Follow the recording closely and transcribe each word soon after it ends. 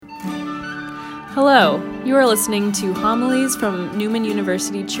Hello, you are listening to homilies from Newman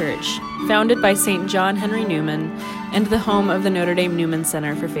University Church, founded by St. John Henry Newman and the home of the Notre Dame Newman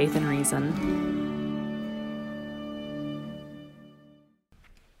Center for Faith and Reason.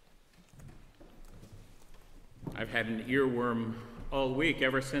 I've had an earworm all week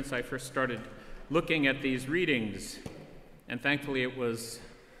ever since I first started looking at these readings, and thankfully it was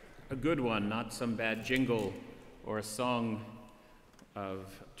a good one, not some bad jingle or a song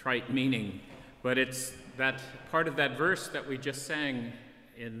of trite meaning. But it's that part of that verse that we just sang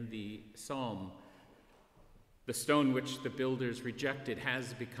in the psalm. The stone which the builders rejected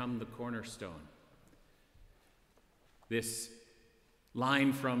has become the cornerstone. This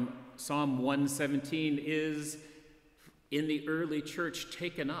line from Psalm 117 is, in the early church,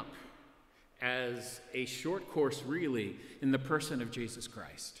 taken up as a short course, really, in the person of Jesus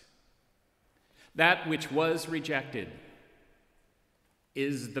Christ. That which was rejected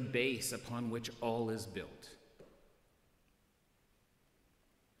is the base upon which all is built.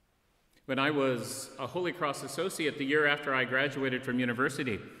 When I was a Holy Cross associate the year after I graduated from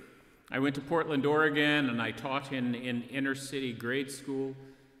university, I went to Portland, Oregon, and I taught in inner city grade school.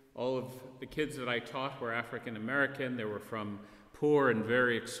 All of the kids that I taught were African American. They were from poor and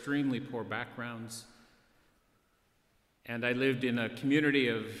very extremely poor backgrounds. And I lived in a community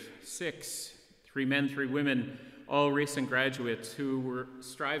of 6, 3 men, 3 women, all recent graduates who were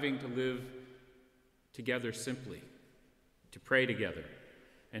striving to live together simply, to pray together,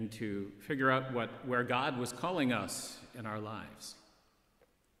 and to figure out where God was calling us in our lives.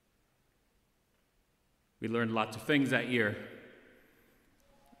 We learned lots of things that year.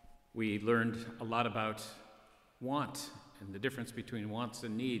 We learned a lot about want and the difference between wants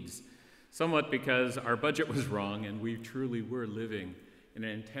and needs, somewhat because our budget was wrong and we truly were living in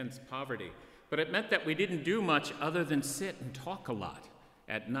an intense poverty. But it meant that we didn't do much other than sit and talk a lot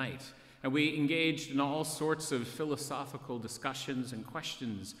at night. And we engaged in all sorts of philosophical discussions and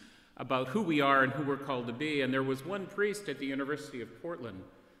questions about who we are and who we're called to be. And there was one priest at the University of Portland,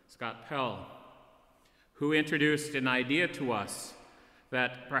 Scott Pell, who introduced an idea to us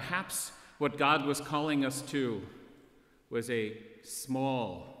that perhaps what God was calling us to was a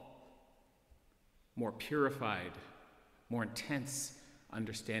small, more purified, more intense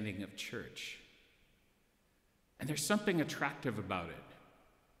understanding of church. And there's something attractive about it.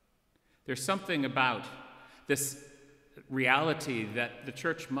 There's something about this reality that the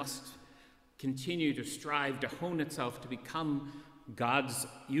church must continue to strive to hone itself to become God's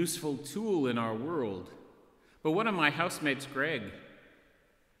useful tool in our world. But one of my housemates, Greg,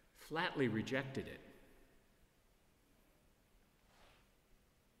 flatly rejected it.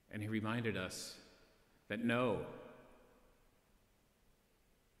 And he reminded us that no,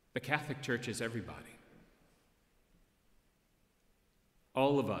 the Catholic Church is everybody.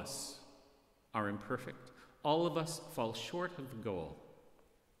 All of us are imperfect. All of us fall short of the goal.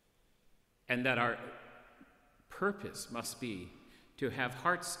 And that our purpose must be to have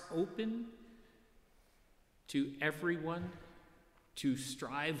hearts open to everyone, to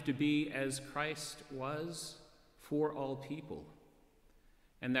strive to be as Christ was for all people.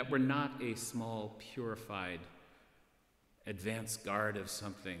 And that we're not a small, purified, advanced guard of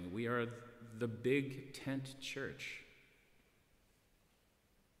something. We are the big tent church.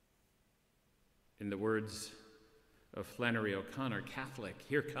 In the words of Flannery O'Connor, Catholic,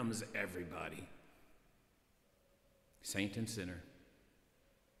 here comes everybody. Saint and sinner,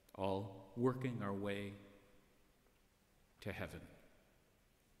 all working our way to heaven.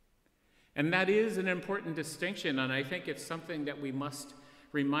 And that is an important distinction, and I think it's something that we must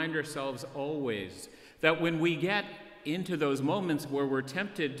remind ourselves always, that when we get into those moments where we're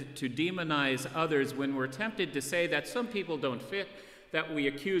tempted to demonize others, when we're tempted to say that some people don't fit, that we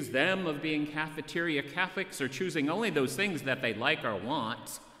accuse them of being cafeteria Catholics or choosing only those things that they like or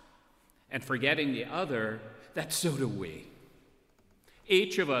want, and forgetting the other, that so do we.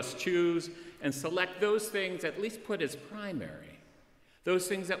 Each of us choose and select those things at least put as primary, those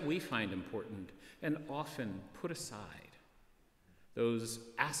things that we find important, and often put aside those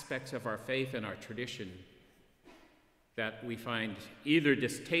aspects of our faith and our tradition that we find either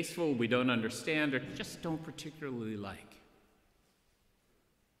distasteful, we don't understand, or just don't particularly like.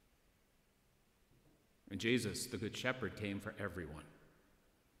 And Jesus, the Good Shepherd, came for everyone,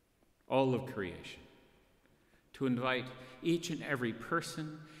 all of creation, to invite each and every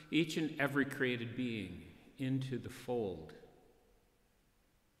person, each and every created being into the fold,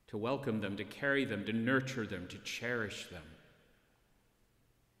 to welcome them, to carry them, to nurture them, to cherish them.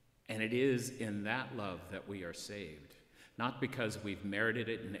 And it is in that love that we are saved, not because we've merited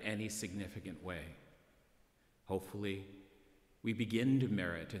it in any significant way. Hopefully, we begin to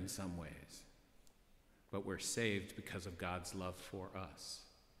merit in some ways. but we're saved because of God's love for us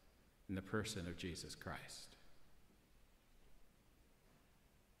in the person of Jesus Christ.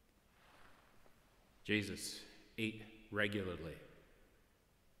 Jesus ate regularly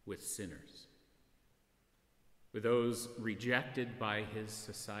with sinners, with those rejected by his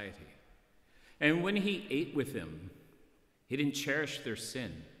society. And when he ate with them, he didn't cherish their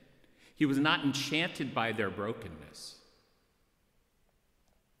sin. He was not enchanted by their brokenness.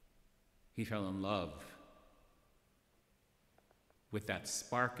 He fell in love with that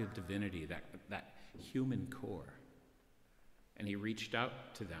spark of divinity, that human core. And he reached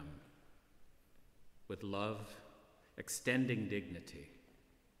out to them with love, extending dignity,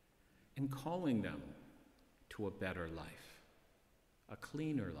 and calling them to a better life, a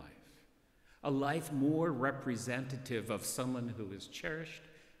cleaner life, a life more representative of someone who is cherished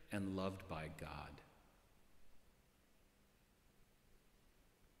and loved by God.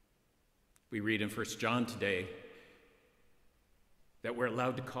 We read in 1 John today that we're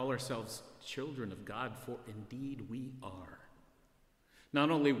allowed to call ourselves children of God, for indeed we are. Not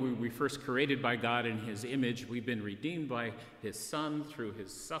only were we first created by God in his image, we've been redeemed by his Son through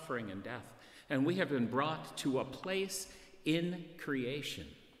his suffering and death, and we have been brought to a place in creation,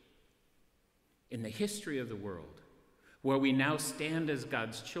 in the history of the world, where we now stand as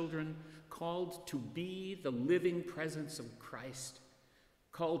God's children, called to be the living presence of Christ,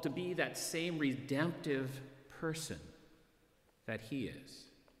 called to be that same redemptive person that he is.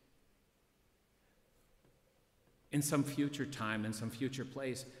 In some future time, in some future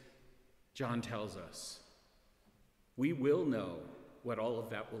place, John tells us, we will know what all of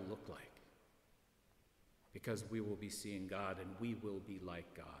that will look like, because we will be seeing God and we will be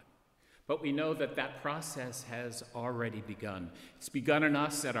like God. But we know that that process has already begun. It's begun in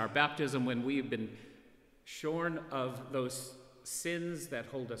us at our baptism, when we have been shorn of those sins that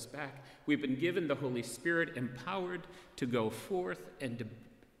hold us back. We've been given the Holy Spirit, empowered to go forth and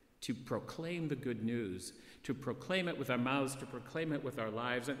to proclaim the good news, to proclaim it with our mouths, to proclaim it with our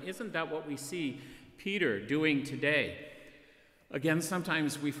lives. And isn't that what we see Peter doing today? Again,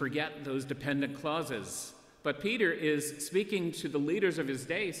 sometimes we forget those dependent clauses. But Peter is speaking to the leaders of his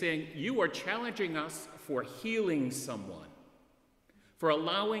day, saying, you are challenging us for healing someone, for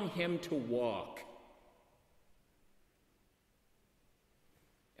allowing him to walk.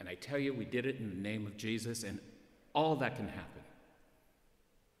 And I tell you, we did it in the name of Jesus, and all that can happen,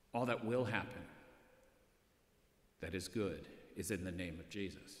 all that will happen, that is good, is in the name of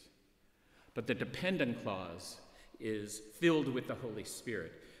Jesus. But the dependent clause is filled with the Holy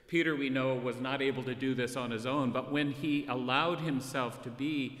Spirit. Peter, we know, was not able to do this on his own, but when he allowed himself to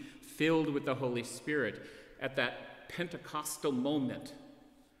be filled with the Holy Spirit at that Pentecostal moment,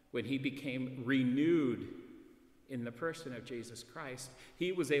 when he became renewed in the person of Jesus Christ,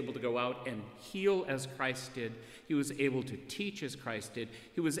 he was able to go out and heal as Christ did. He was able to teach as Christ did.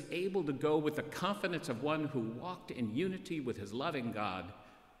 He was able to go with the confidence of one who walked in unity with his loving God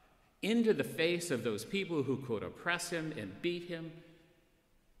into the face of those people who could oppress him and beat him,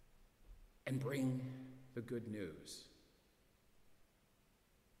 and bring the good news.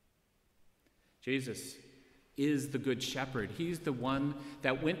 Jesus is the Good Shepherd. He's the one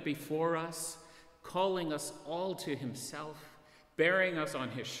that went before us, calling us all to himself, bearing us on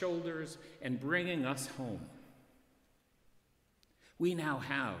his shoulders, and bringing us home. We now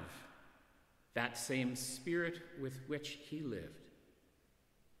have that same spirit with which he lived,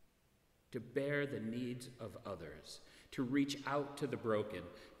 to bear the needs of others, to reach out to the broken,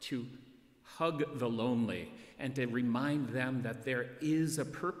 to hug the lonely, and to remind them that there is a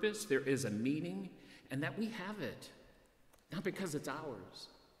purpose, there is a meaning, and that we have it. Not because it's ours,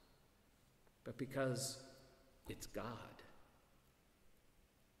 but because it's God.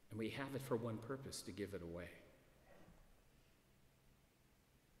 And we have it for one purpose, to give it away.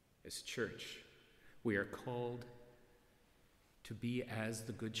 As church, we are called to be as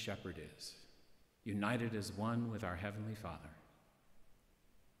the Good Shepherd is, united as one with our Heavenly Father.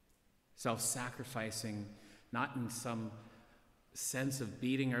 Self-sacrificing, not in some sense of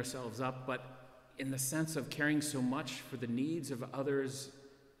beating ourselves up, but in the sense of caring so much for the needs of others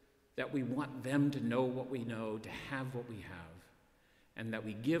that we want them to know what we know, to have what we have, and that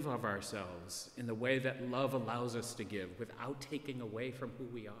we give of ourselves in the way that love allows us to give, without taking away from who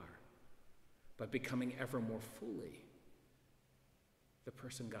we are, but becoming ever more fully the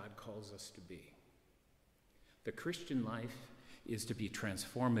person God calls us to be. The Christian life is to be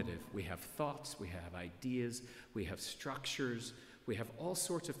transformative. We have thoughts, we have ideas, we have structures, we have all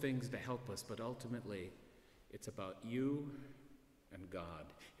sorts of things to help us, but ultimately, it's about you and God.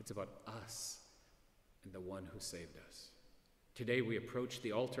 It's about us and the one who saved us. Today we approach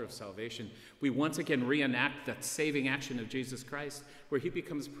the altar of salvation. We once again reenact that saving action of Jesus Christ, where he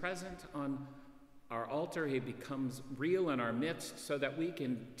becomes present on our altar. He becomes real in our midst so that we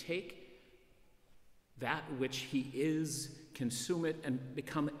can take that which he is, consume it, and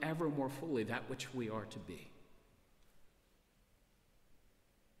become ever more fully that which we are to be.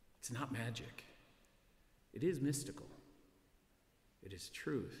 It's not magic. It is mystical. It is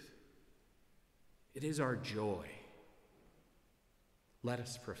truth. It is our joy. Let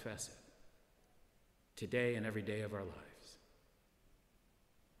us profess it today and every day of our lives.